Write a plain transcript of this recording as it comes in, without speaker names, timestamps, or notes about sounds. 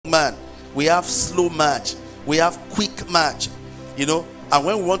man, we have slow march, we have quick march, you know. And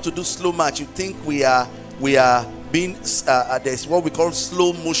when we want to do slow march, you think we are being there's what we call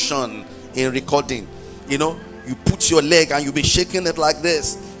slow motion in recording. You know, you put your leg and you'll be shaking it like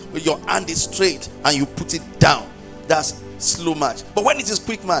this, with your hand is straight and you put it down. That's slow march. But when it is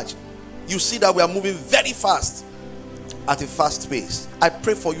quick march, you see that we are moving very fast, at a fast pace. I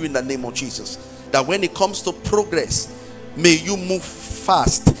pray for you in the name of Jesus, that when it comes to progress, may you move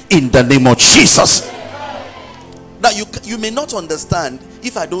fast in the name of Jesus. Now you may not understand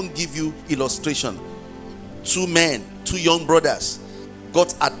if I don't give you illustration. Two men, two young brothers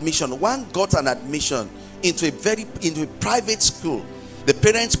got admission. One got an admission into a private school. The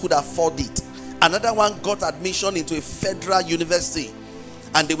parents could afford it. Another one got admission into a federal university,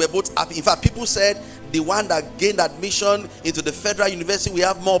 and they were both happy. In fact, people said the one that gained admission into the federal university, we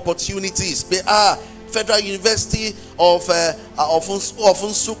have more opportunities. Federal University of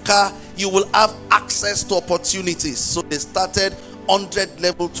Nsukka, you will have access to opportunities. So they started 100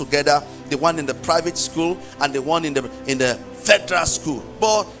 level together, the one in the private school and the one in the federal school.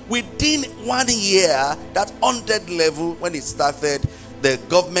 But within 1 year, that 100 level, when it started, the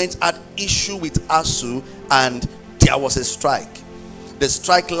government had issue with ASU and there was a strike. The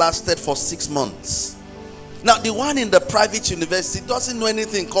strike lasted for 6 months. Now the one in the private university doesn't know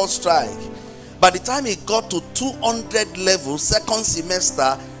anything called strike. By the time he got to 200 level, second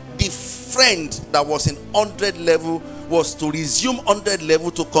semester, the friend that was in 100 level was to resume 100 level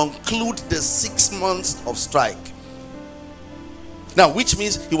to conclude the 6 months of strike. Now, which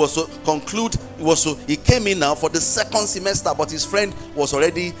means he was to conclude, he came in now for the second semester, but his friend was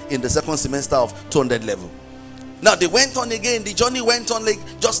already in the second semester of 200 level. Now they went on again, the journey went on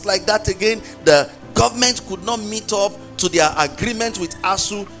just like that again. The government could not meet up to their agreement with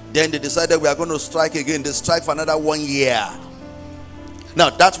ASU. Then they decided we are going to strike again. They strike for another 1 year. Now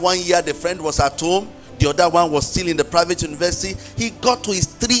that 1 year, the friend was at home, the other one was still in the private university. He got to his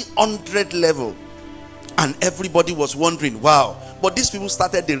 300 level, and everybody was wondering, wow, but these people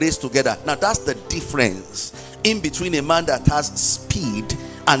started the race together. Now that's the difference in between a man that has speed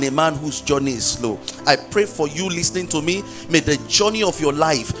and a man whose journey is slow. I pray for you listening to me, may the journey of your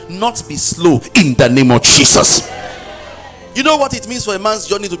life not be slow in the name of Jesus. You know what it means for a man's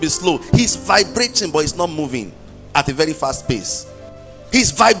journey to be slow? He's vibrating, but he's not moving at a very fast pace.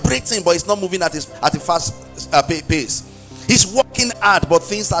 He's vibrating, but he's not moving at a fast pace. He's working hard, but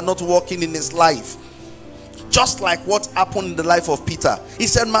things are not working in his life. Just like what happened in the life of Peter. He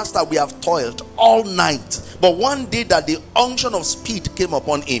said, Master, we have toiled all night. But one day that the unction of speed came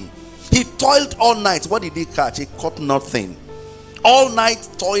upon him. He toiled all night. What did he catch? He caught nothing. All night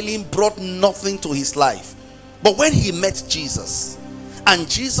toiling brought nothing to his life. But when he met Jesus, and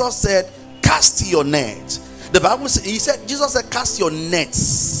Jesus said, cast your net. The Bible says, Jesus said, cast your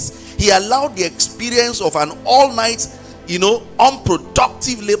nets. He allowed the experience of an all night,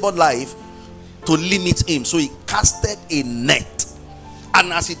 unproductive labor life to limit him. So he casted a net,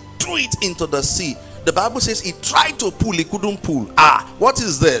 and as he threw it into the sea, the Bible says he tried to pull, he couldn't pull. What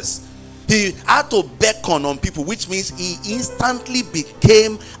is this? He had to beckon on people, which means he instantly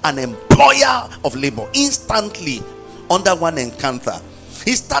became an employer of labor. Instantly, under one encounter.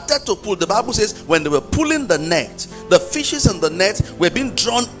 He started to pull. The Bible says when they were pulling the net, the fishes in the net were being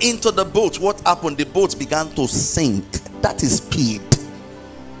drawn into the boat. What happened? The boat began to sink. That is speed.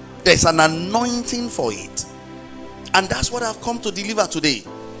 There's an anointing for it. And that's what I've come to deliver today.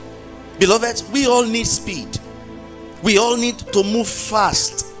 Beloved, we all need speed. We all need to move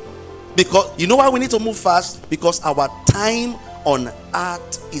fast. Because you know why we need to move fast? Because our time on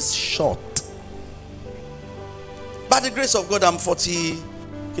earth is short. By the grace of God, I'm 40.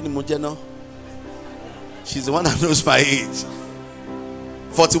 She's the one that knows my age.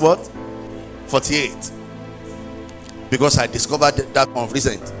 40 what? 48. Because I discovered that of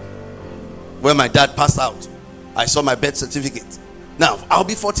recent. When my dad passed out, I saw my birth certificate. Now, I'll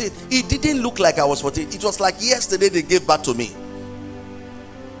be 48. It didn't look like I was 48. It was like yesterday they gave birth to me.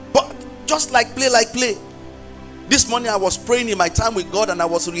 But just like play. This morning I was praying in my time with God, and I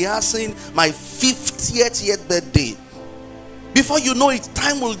was rehearsing my 50th birthday. Before you know it,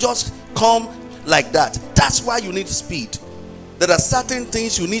 time will just come like that. That's why you need speed. There are certain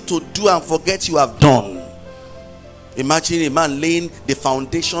things you need to do and forget you have done. Imagine a man laying the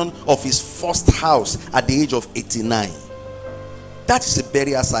foundation of his first house at the age of 89. That is a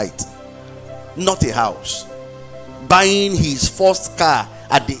burial site, not a house. Buying his first car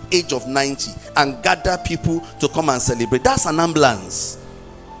at the age of 90 and gather people to come and celebrate. That's an ambulance.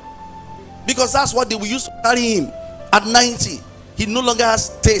 Because that's what they will use to carry him at 90. He no longer has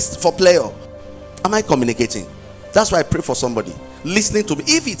taste for pleasure. Am I communicating? That's why I pray for somebody. listening to me,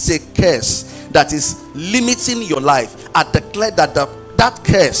 if it's a curse that is limiting your life, I declare that that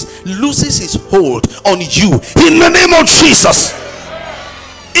curse loses its hold on you in the name of Jesus.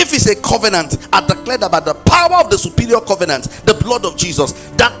 If it's a covenant, I declare that by the power of the superior covenant, the blood of Jesus,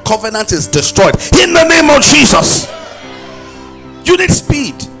 that covenant is destroyed in the name of Jesus. You need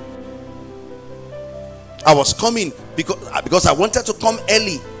speed. I was coming because I wanted to come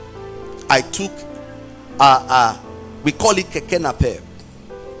early. I took we call it keke nape,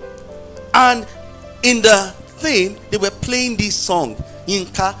 and in the thing they were playing this song,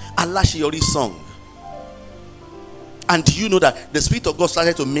 Yinka Alashiori song. And you know that the Spirit of God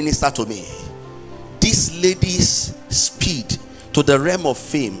started to minister to me. This lady's speed to the realm of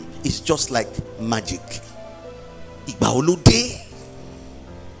fame is just like magic.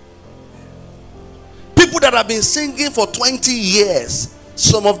 People that have been singing for 20 years,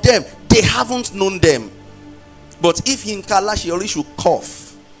 some of them, they haven't known them. But if Yinka Alashiori should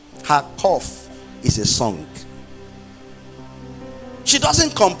cough, her cough is a song. She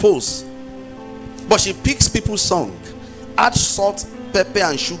doesn't compose, but she picks people's song, adds salt, pepper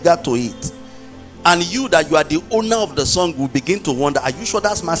and sugar to it, and you that you are the owner of the song will begin to wonder, are you sure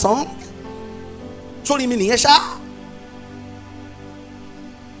that's my song?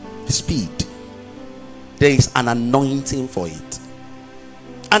 Speed. There is an anointing for it,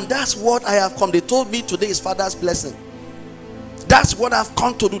 and that's what I have come. They told me today is Father's blessing. That's what I've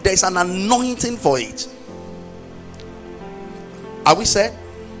come to do. There is an anointing for it. Are we set?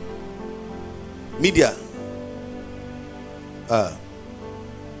 Media.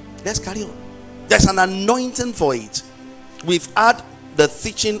 Let's carry on. There's an anointing for it. We've had the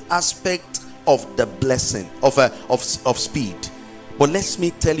teaching aspect of the blessing of speed, but let me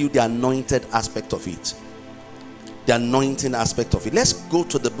tell you the anointed aspect of it. The anointing aspect of it. Let's go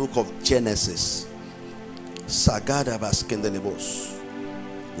to the book of Genesis. Sagada baskendelebos,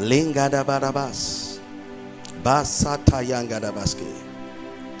 lengada barabas, basata yangada baske.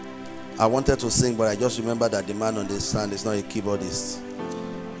 I wanted to sing, but I just remember that the man on the stand is not a keyboardist.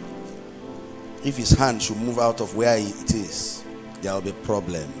 If his hand should move out of where it is, there will be a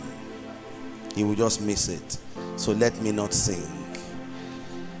problem. He will just miss it. So let me not sing.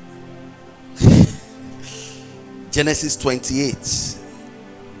 Genesis 28.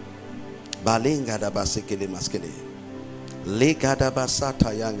 Balengada basekele maskele. Legada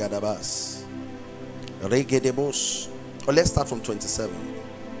basata yangada bas. Regedebos. Or let's start from 27.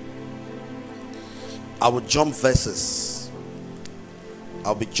 I will jump verses.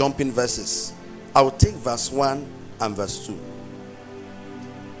 I'll be jumping verses. I will take verse 1 and verse 2.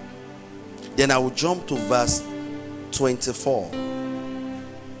 Then I will jump to verse 24.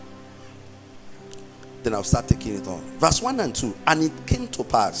 Then I'll start taking it on. Verse 1 and 2. And it came to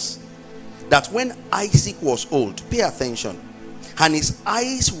pass that when Isaac was old, pay attention, and his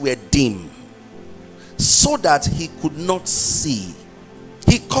eyes were dim, so that he could not see,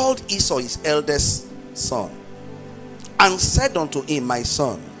 he called Esau his eldest son, and said unto him, my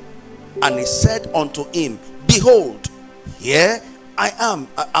son. And he said unto him, behold, here I am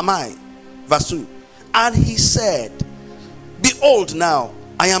I. Verse 2. And he said, behold, now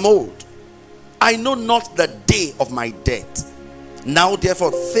I am old, I know not the day of my death. Now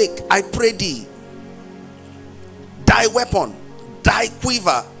therefore take, I pray thee, thy weapon, thy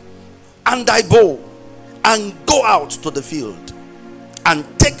quiver, and thy bow, and go out to the field, and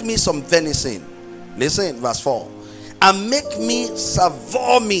take me some venison. Listen, verse 4. And make me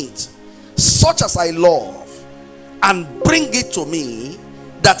savour meat, such as I love, and bring it to me,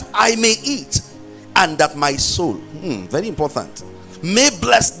 that I may eat, and that my soul, very important, may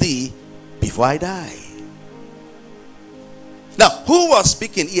bless thee before I die. Now, who was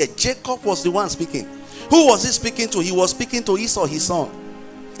speaking here? Jacob was the one speaking. Who was he speaking to? He was speaking to Esau, his son.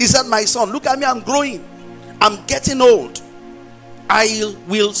 He said, my son, look at me, I'm growing, I'm getting old, I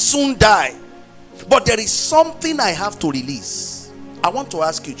will soon die, but there is something I have to release. I want to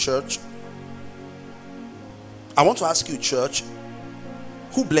ask you, church,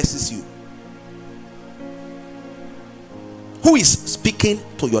 who blesses you? Who is speaking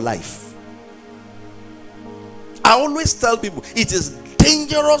to your life? I always tell people it is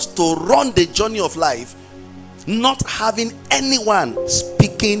dangerous to run the journey of life not having anyone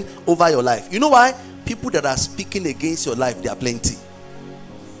speaking over your life. You know why? People that are speaking against your life, there are plenty.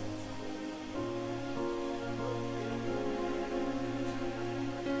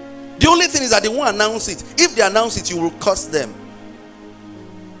 The only thing is that they won't announce it. If they announce it, you will curse them.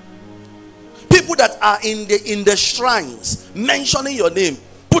 People that are in the shrines mentioning your name,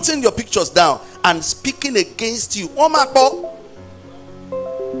 putting your pictures down and speaking against you.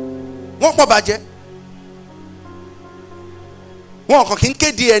 Wọ́n kàn kí n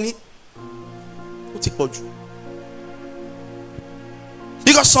kéde ẹni. Ó ti pọ̀ jù.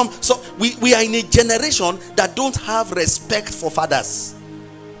 Because we are in a generation that don't have respect for fathers.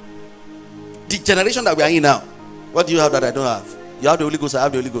 The generation that we are in now. What do you have that I don't have? You have the Holy Ghost, I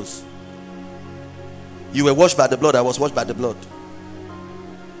have the Holy Ghost. You were washed by the blood, I was washed by the blood.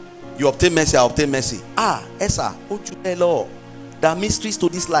 You obtain mercy, I obtain mercy. Esa, there are mysteries to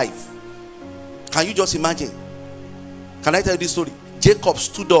this life. Can you just imagine? Can I tell you this story? Jacob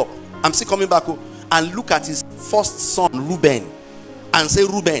stood up. I'm still coming back and look at his first son Reuben and say,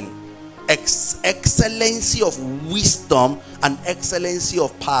 Reuben, excellency of wisdom and excellency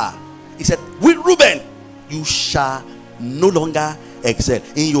of power. He said, with Reuben you shall no longer excel.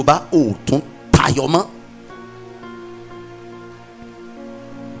 In Yoba, don't tayoma.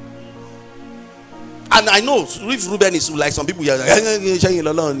 And I know if Reuben is like some people here, like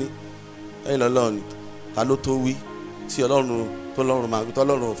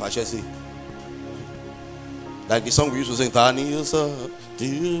the song we used to sing, you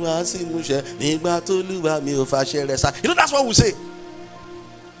know, that's what we say.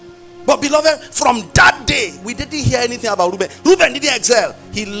 But beloved, from that day, we didn't hear anything about Reuben. Reuben didn't excel.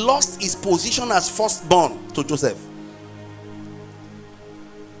 He lost his position as firstborn to Joseph.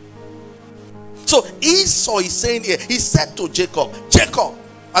 So Esau is saying here, he said to Jacob, Jacob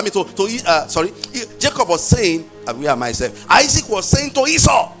was saying, Isaac was saying to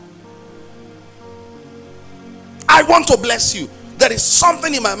Esau, I want to bless you. There is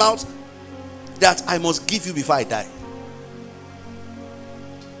something in my mouth that I must give you before I die.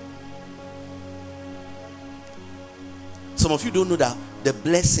 Some of you don't know that the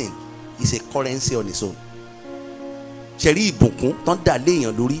blessing is a currency on its own.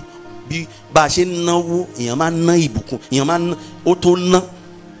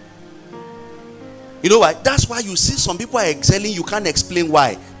 You know why? That's why you see some people are excelling. You can't explain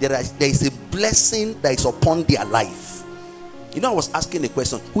why. There is a blessing that is upon their life. You know, I was asking a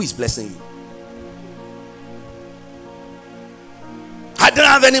question, who is blessing you? I don't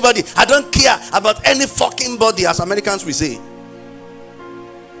have anybody. I don't care about any fucking body, as Americans will say.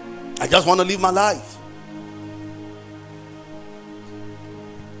 I just want to live my life.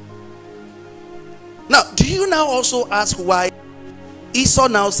 Now, do you now also ask why Esau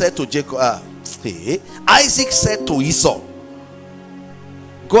now said to Jacob, Isaac said to Esau,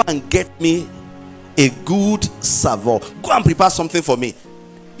 go and get me a good savour. Go and prepare something for me.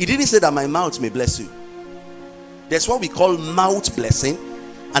 He didn't say that my mouth may bless you. There's what we call mouth blessing,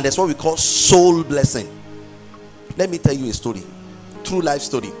 and there's what we call soul blessing. Let me tell you a story, true life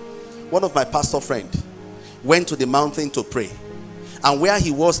story. One of my pastor friend went to the mountain to pray, and where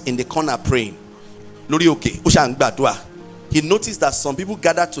he was in the corner praying, he noticed that some people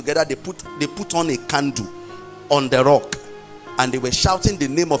gathered together. They put on a candle on the rock, and they were shouting the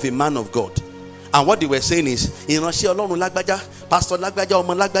name of a man of God. And what they were saying is, Pastor Lagbaja,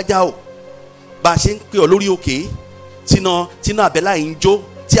 Omo Lagbaja, ba se npe olori oke tino abela injo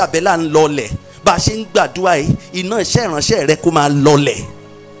ti abela nlole ba se ngbadua ina ise iranse re ko ma lole.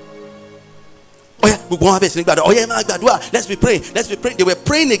 Oya gbogbo won abesi ngbadua, oya ma gbadua, let's be praying. They were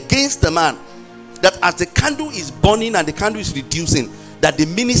praying against the man, that as the candle is burning and the candle is reducing, that the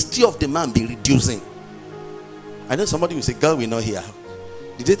ministry of the man be reducing. I know somebody will say, God, we're not here.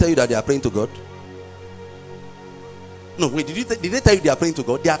 Did they tell you that they are praying to God? No, wait, did they tell you they are praying to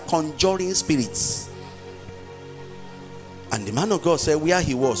God? They are conjuring spirits. And the man of God said, where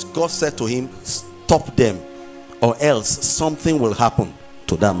he was, God said to him, stop them, or else something will happen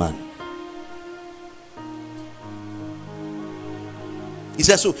to that man. He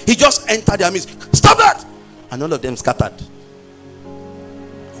said, so he just entered their midst. Stop that! And all of them scattered.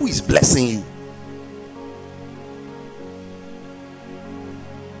 Who is blessing you?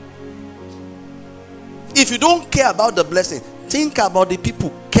 If you don't care about the blessing, think about the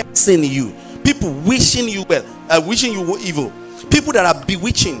people cursing you, people wishing you well, wishing you evil, people that are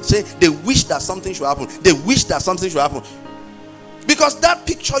bewitching. Say they wish that something should happen. They wish that something should happen. Because that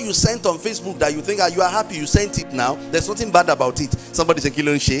picture you sent on Facebook that you think you are happy, you sent it now. There's nothing bad about it. Somebody say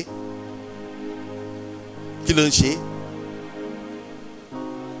Kilon She. Kilon She.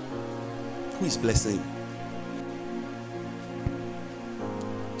 Who is blessing you?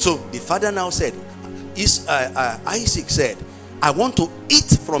 So the father now said, Isaac said, I want to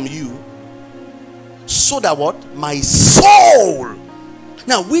eat from you so that what? My soul.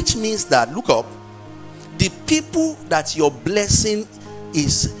 Now, which means that, look up, the people that your blessing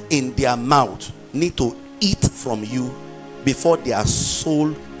is in their mouth need to eat from you before their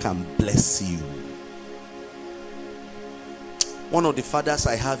soul can bless you. One of the fathers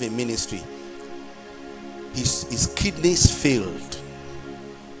I have in ministry, his kidneys failed.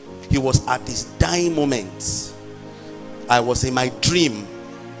 was at his dying moments. I was in my dream,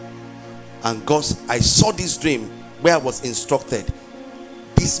 and I saw this dream where I was instructed,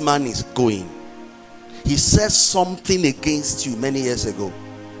 this man is going. He said something against you many years ago.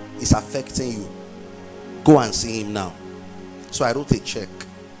 It's affecting you. Go and see him now. So I wrote a check.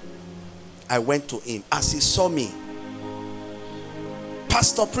 I went to him. As he saw me,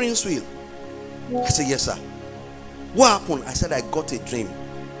 Pastor Princewill. I said, yes, sir. What happened? I said, I got a dream,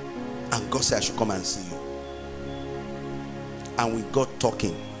 and God said I should come and see you. And we got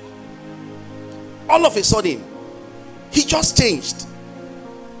talking. All of a sudden, he just changed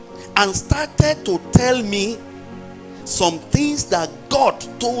and started to tell me some things that God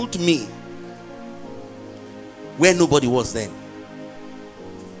told me where nobody was then,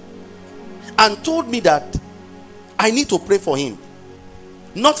 and told me that I need to pray for him,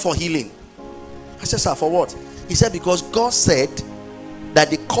 not for healing. I said, sir, for what? He said, because God said that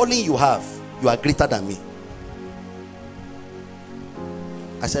the calling you have, you are greater than me.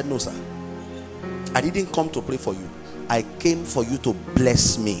 I said, no, sir. I didn't come to pray for you. I came for you to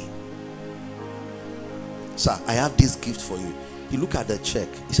bless me. Sir, I have this gift for you. He looked at the check.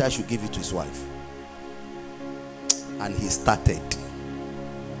 He said I should give it to his wife. And he started.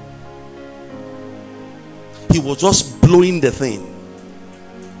 He was just blowing the thing.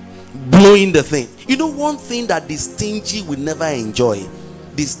 Blowing the thing. You know one thing that the stingy will never enjoy?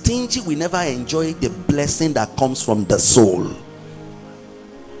 The stingy will never enjoy the blessing that comes from the soul.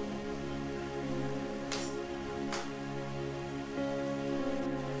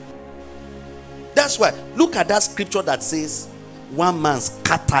 That's why, look at that scripture that says, one man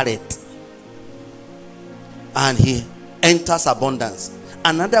scattered it and he enters abundance.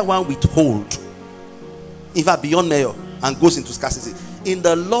 Another one withhold, in fact beyond measure, and goes into scarcity. In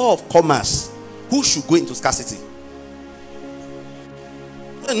the law of commerce, who should go into scarcity?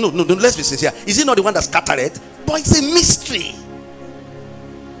 No, let's be sincere. Is he not the one that scattered it? But it's a mystery.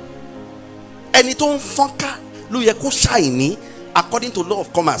 And it don't funka shiny according to law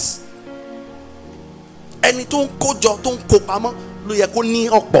of commerce. And it don't kojo, don't kopamo lo ye ko ni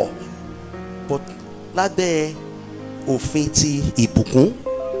opo. But lábẹ́ òfin tí ìbùkún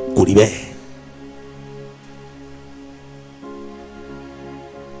kò rí bẹ́ẹ̀.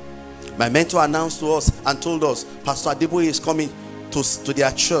 My mentor announced to us and told us, Pastor Adeboye is coming to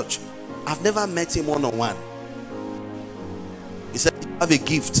their church. I've never met him one-on-one. He said, you have a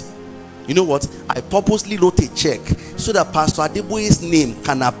gift. You know what? I purposely wrote a check so that Pastor Adeboye's name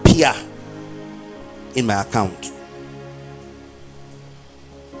can appear in my account.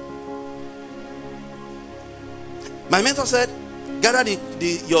 My mentor said, gather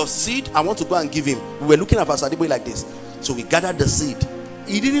your seed. I want to go and give him. We were looking at Pastor Adeboye like this. So we gathered the seed.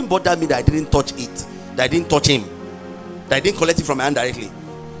 It didn't bother me that I didn't touch it, that I didn't touch him, that I didn't collect it from my hand directly.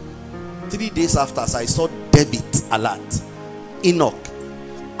 3 days after, as I saw debit alert, Enoch,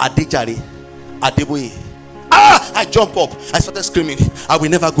 Adejare, Adeboye. I jump up. I started screaming, I will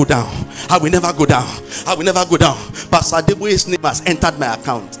never go down. I will never go down. I will never go down. Pastor Adeboye's name has entered my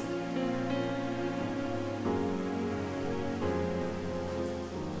account.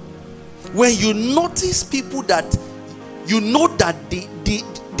 When you notice people that you know that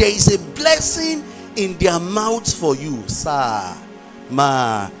there is a blessing in their mouths for you, sir,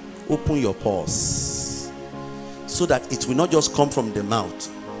 ma, open your purse so that it will not just come from the mouth,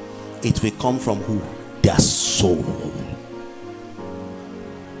 it will come from who? Their soul.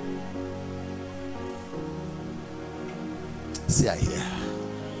 See, I hear.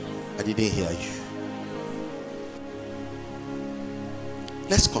 I didn't hear you.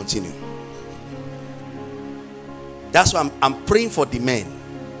 Let's continue. That's why I'm praying for the men.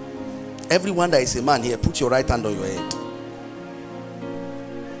 Everyone that is a man here, put your right hand on your head.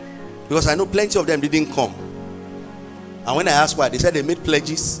 Because I know plenty of them didn't come. And when I asked why, they said they made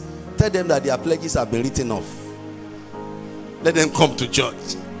pledges. Tell them that their pledges have been written off. Let them come to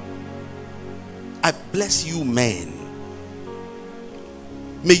church. I bless you, men.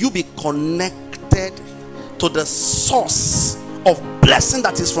 May you be connected to the source of blessing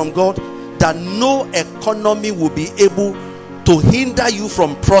that is from God, that no economy will be able to hinder you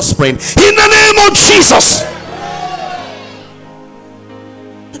from prospering. In the name of Jesus.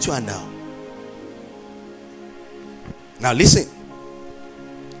 What you are now? Now listen.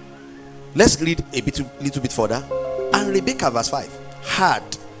 Let's read a little bit further. And Rebekah, verse 5,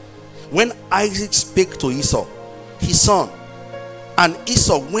 heard when Isaac spake to Esau, his son, and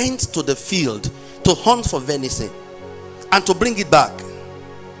Esau went to the field to hunt for venison and to bring it back.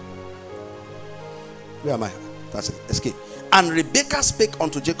 Where am I? That's it. Escape. And Rebekah spake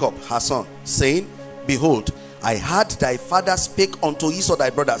unto Jacob, her son, saying, behold, I heard thy father speak unto Esau thy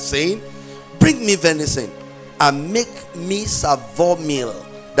brother, saying, bring me venison, and make me savour meal,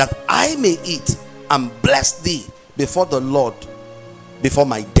 that I may eat and bless thee before the Lord, before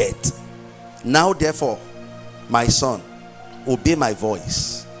my death. Now therefore, my son, obey my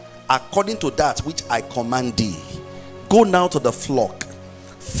voice, according to that which I command thee. Go now to the flock,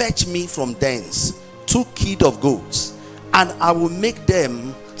 fetch me from thence 2 kid of goats, and I will make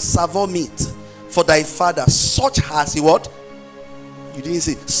them savour meat for thy father, such as he what? You didn't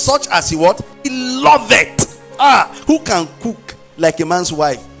say, such as he what? He loveth. Who can cook like a man's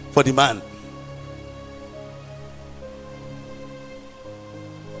wife for the man?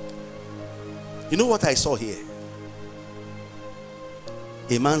 You know what I saw here?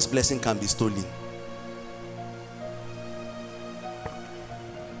 A man's blessing can be stolen.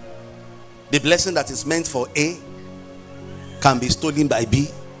 The blessing that is meant for A can be stolen by B.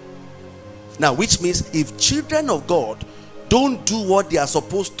 Now, which means if children of God don't do what they are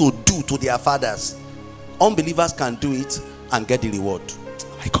supposed to do to their fathers, unbelievers can do it and get the reward.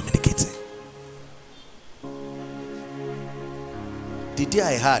 Am I communicating? The day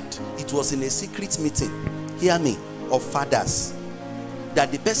I heard, it was in a secret meeting, hear me, of fathers,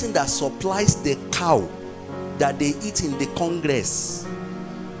 that the person that supplies the cow that they eat in the congress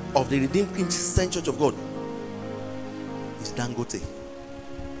of the Redeemed Christian Church of God is Dangote.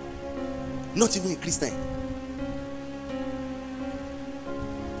 Not even a Christian.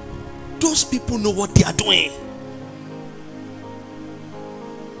 Those people know what they are doing.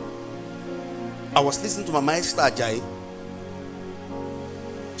 I was listening to my master Ajay.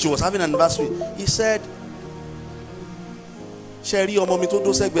 She was having an anniversary. He said, Sherry Omo mi to do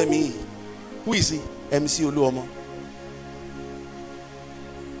segbe mi. Who is he? MC Oluomo.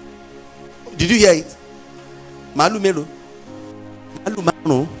 Did you hear it? Malu melo. Malu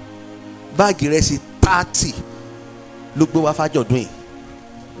mano. Bagi resi 30. Look wa fajodun.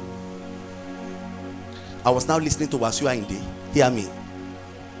 I was now listening to Wasiu Ayinde. Hear me.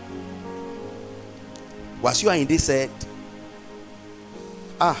 Wasiu Ayinde said,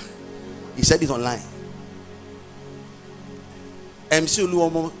 he said it online. MC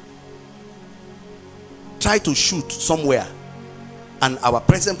Oluomo tried to shoot somewhere, and our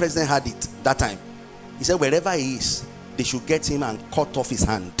president had it that time. He said wherever he is, they should get him and cut off his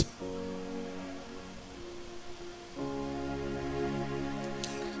hand.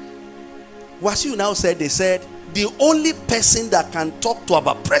 Wasiu now said, they said the only person that can talk to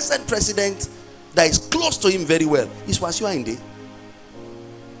our present president that is close to him very well is Wasiu Ayinde.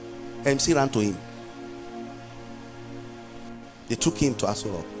 MC ran to him. They took him to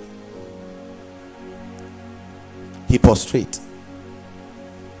Aso Rock. He prostrate,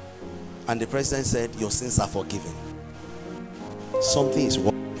 and the president said, your sins are forgiven. Something is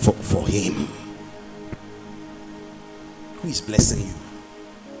working for him. Who is blessing you?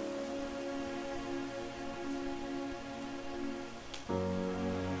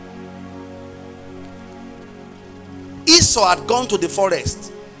 Esau had gone to the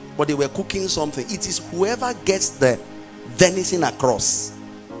forest, but they were cooking something. It is whoever gets the venison across.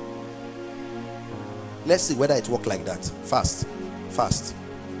 Let's see whether it works like that. Fast.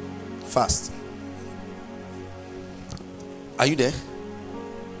 Are you there?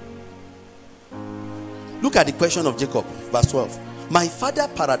 Look at the question of Jacob, verse 12. My father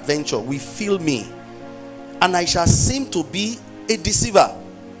peradventure will fill me, and I shall seem to be a deceiver,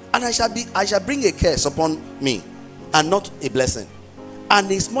 and I shall bring a curse upon me, and not a blessing. And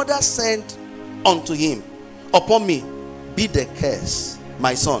his mother sent unto him, upon me be the curse,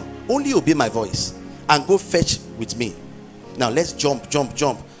 my son, only obey my voice, and go fetch with me. Now let's jump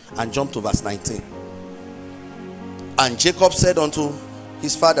and jump to verse 19. And Jacob said unto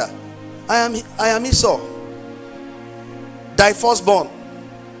his father, I am Esau, thy firstborn.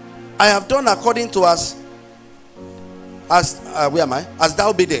 I have done according to as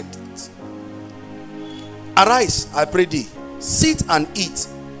thou bidest. Arise, I pray thee, sit and eat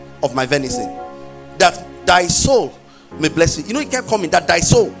of my venison, that thy soul may bless you. You know, it kept coming, that thy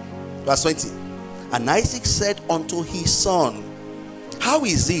soul. Verse 20. And Isaac said unto his son, how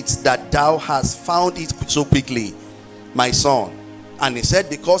is it that thou hast found it so quickly, my son? And he said,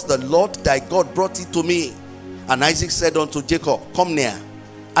 because the Lord thy God brought it to me. And Isaac said unto Jacob, come near,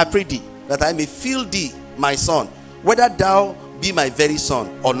 I pray thee, that I may feel thee, my son, whether thou be my very son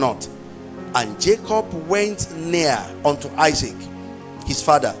or not. And Jacob went near unto Isaac his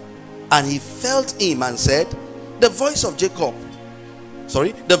father, and he felt him and said, the voice is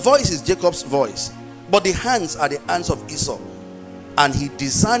Jacob's voice, but the hands are the hands of Esau. And he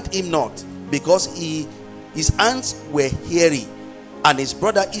discerned him not, because his hands were hairy, and his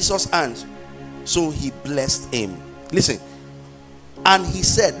brother Esau's hands So he blessed him. Listen. And he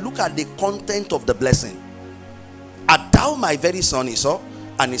said, look at the content of the blessing. Art thou my very son, Esau?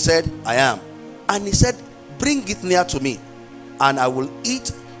 And he said, I am. And he said, bring it near to me, and I will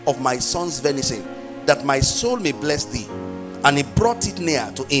eat of my son's venison, that my soul may bless thee. And he brought it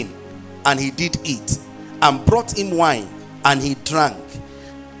near to him, and he did eat, and brought him wine, and he drank.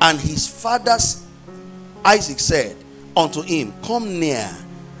 And his father's Isaac said unto him, come near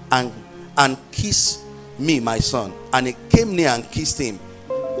and kiss me, my son. And he came near and kissed him,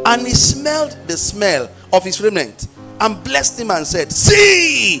 and he smelled the smell of his raiment, and blessed him, and said,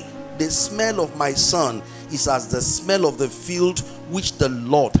 see, the smell of my son is as the smell of the field which the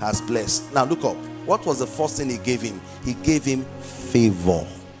Lord has blessed. Now look up. What was the first thing he gave him? He gave him favor.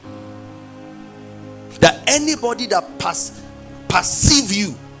 That anybody that perceive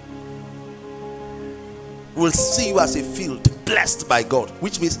you will see you as a field blessed by God,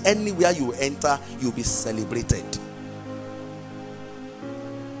 which means anywhere you enter, you'll be celebrated.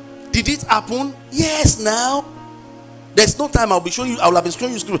 Did it happen? Yes. Now there's no time. I will have been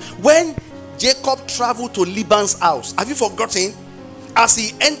showing you scripture. When Jacob traveled to Laban's house, have you forgotten? As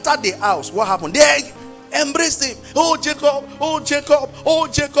he entered the house, what happened? They embraced him. Oh Jacob, oh Jacob, oh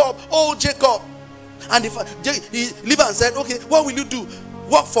Jacob, oh Jacob. And Laban said, okay, what will you do?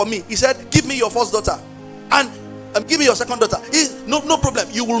 Work for me. He said, give me your first daughter, and give me your second daughter. No problem,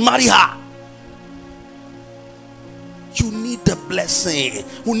 you will marry her. You need the blessing.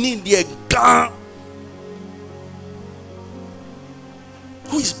 You need the God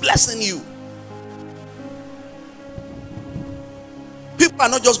who is blessing you. People are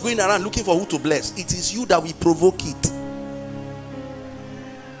not just going around looking for who to bless. It is you that will provoke it.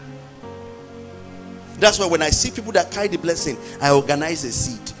 That's why when I see people that carry the blessing, I organize a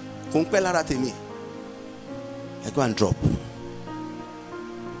seed. I go and drop.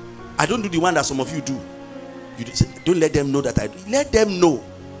 I don't do the one that some of you do. You don't let them know that I do. Let them know,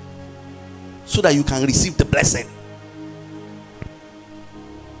 so that you can receive the blessing.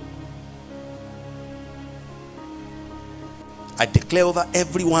 I declare over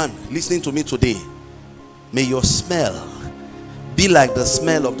everyone listening to me today, may your smell be like the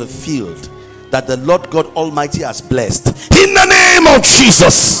smell of the field that the Lord God Almighty has blessed. In the name of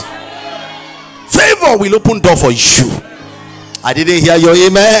Jesus, favor will open door for you. I didn't hear your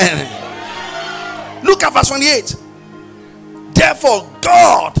amen. Look at verse 28. Therefore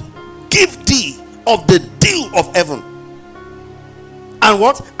God give thee of the dew of heaven, and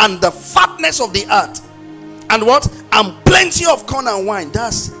what? And the fatness of the earth, and what? And plenty of corn and wine.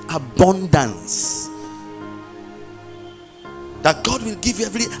 That's abundance. That God will give you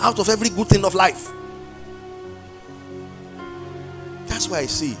out of every good thing of life. That's why I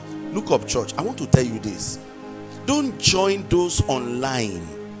see. Look up, church. I want to tell you this. Don't join those online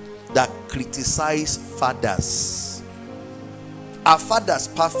that criticize fathers. Are fathers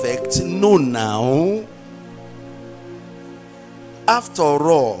perfect? No, now. After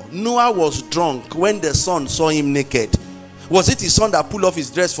all, Noah was drunk when the son saw him naked. Was it his son that pulled off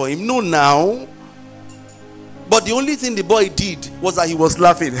his dress for him? No, now. But the only thing the boy did was that he was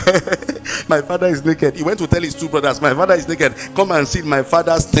laughing. My father is naked. He went to tell his two brothers, my father is naked. Come and see my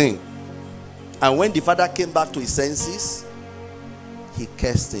father's thing. And when the father came back to his senses, he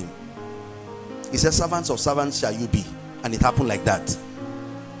cursed him. He said, servants of servants shall you be. And it happened like that.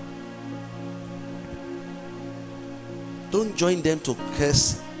 Don't join them to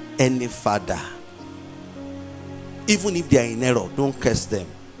curse any father. Even if they are in error, don't curse them.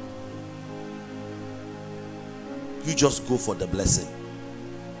 You just go for the blessing.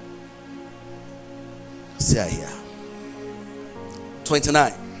 See here.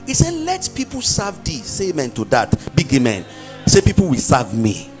 29. He said, let people serve thee. Say amen to that. Big amen. Say, people will serve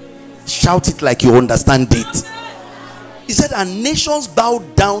me. Shout it like you understand it. He said, and nations bow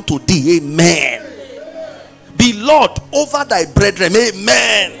down to thee. Amen. Be Lord over thy brethren.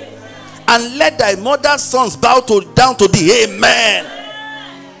 Amen. And let thy mother's sons bow down to thee. Amen.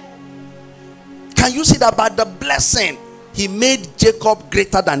 Can you see that by the blessing he made Jacob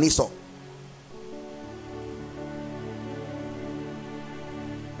greater than Esau?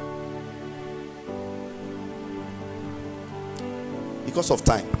 Because of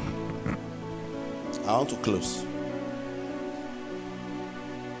time, I want to close.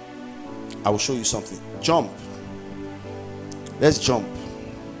 I will show you something. Jump. Let's jump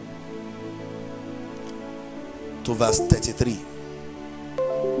to verse 33.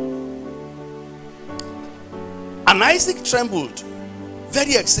 And Isaac trembled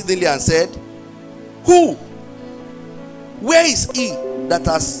very exceedingly and said, who? Where is he that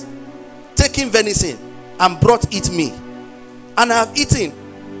has taken venison and brought it me? And I have eaten,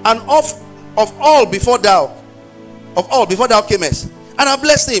 and of of all before thou camest, and I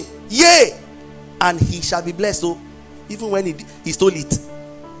blessed him. Yea, and he shall be blessed, though, even when he stole it.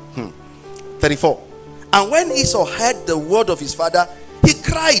 34. And when Esau heard the word of his father, he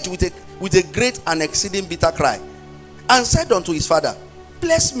cried with a great and exceeding bitter cry, and said unto his father,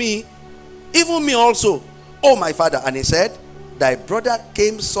 bless me, even me also, O my father. And he said, thy brother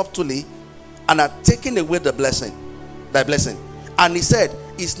came subtly and had taken away thy blessing. And he said,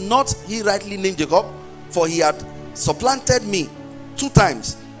 is not he rightly named Jacob? For he had supplanted me 2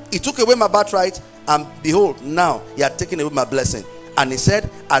 times. He took away my birthright, and behold, now he had taken away my blessing. And he said,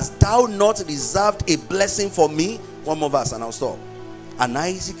 hast thou not reserved a blessing for me? One more verse and I'll stop. And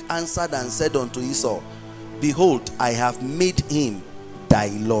Isaac answered and said unto Esau, behold, I have made him thy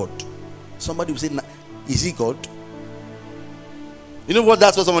Lord. Somebody will say, is he God? You know what?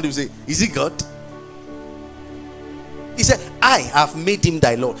 That's what somebody will say. Is he God? He said, I have made him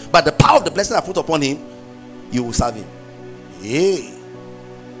thy Lord. But the power of the blessing I put upon him, you will serve him. Hey.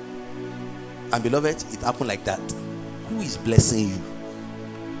 And beloved, it happened like that. Who is blessing you?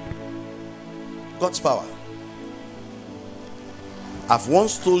 God's power. I've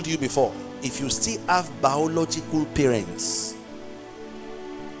once told you before, if you still have biological parents,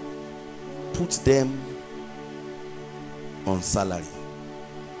 put them on salary.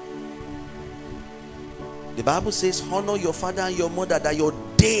 The Bible says, honor your father and your mother, that your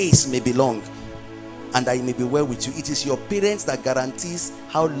days may be long and that it may be well with you. It is your parents that guarantees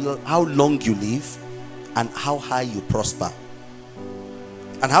how long you live and how high you prosper.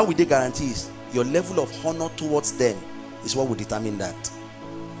 And how will they guarantee? Your level of honor towards them is what will determine that.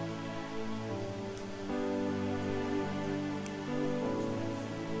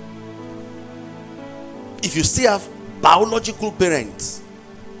 If you still have biological parents,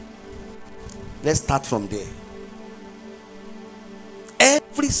 let's start from there.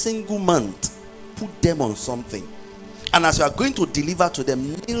 Every single month, put them on something. And as you are going to deliver to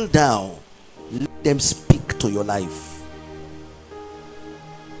them, kneel down. Let them speak to your life.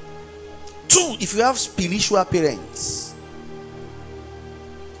 2, if you have spiritual parents,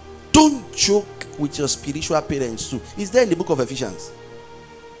 don't joke with your spiritual parents too. It's there in the book of Ephesians.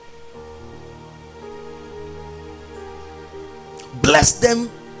 Bless them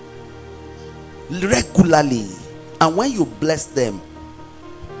regularly, and when you bless them,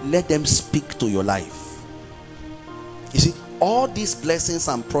 let them speak to your life. You see, all these blessings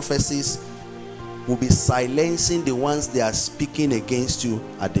and prophecies will be silencing the ones they are speaking against you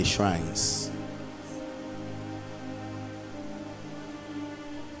at the shrines.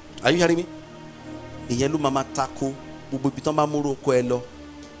 Are you hearing me?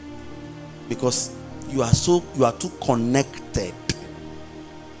 Because you are too connected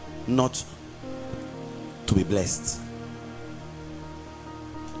not to be blessed.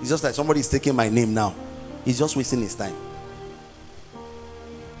 It's just like somebody is taking my name now. He's just wasting his time.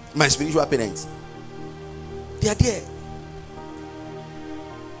 My spiritual parents, they are there.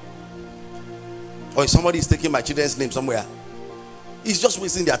 Or if somebody is taking my children's name somewhere, he's just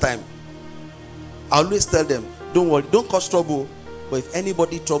wasting their time. I always tell them, don't worry, don't cause trouble, but if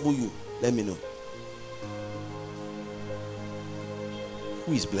anybody trouble you, let me know.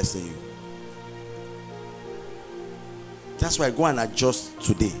 Who is blessing you? That's why I go and adjust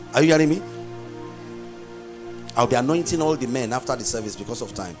today. Are you hearing me? I'll be anointing all the men after the service because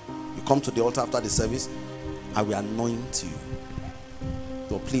of time. You come to the altar after the service, I will anoint you.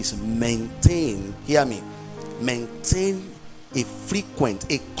 So please maintain, hear me, maintain a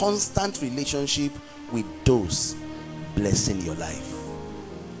frequent, a constant relationship with those blessing your life.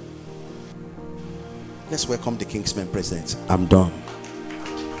 Let's welcome the Kingsmen present. I'm done.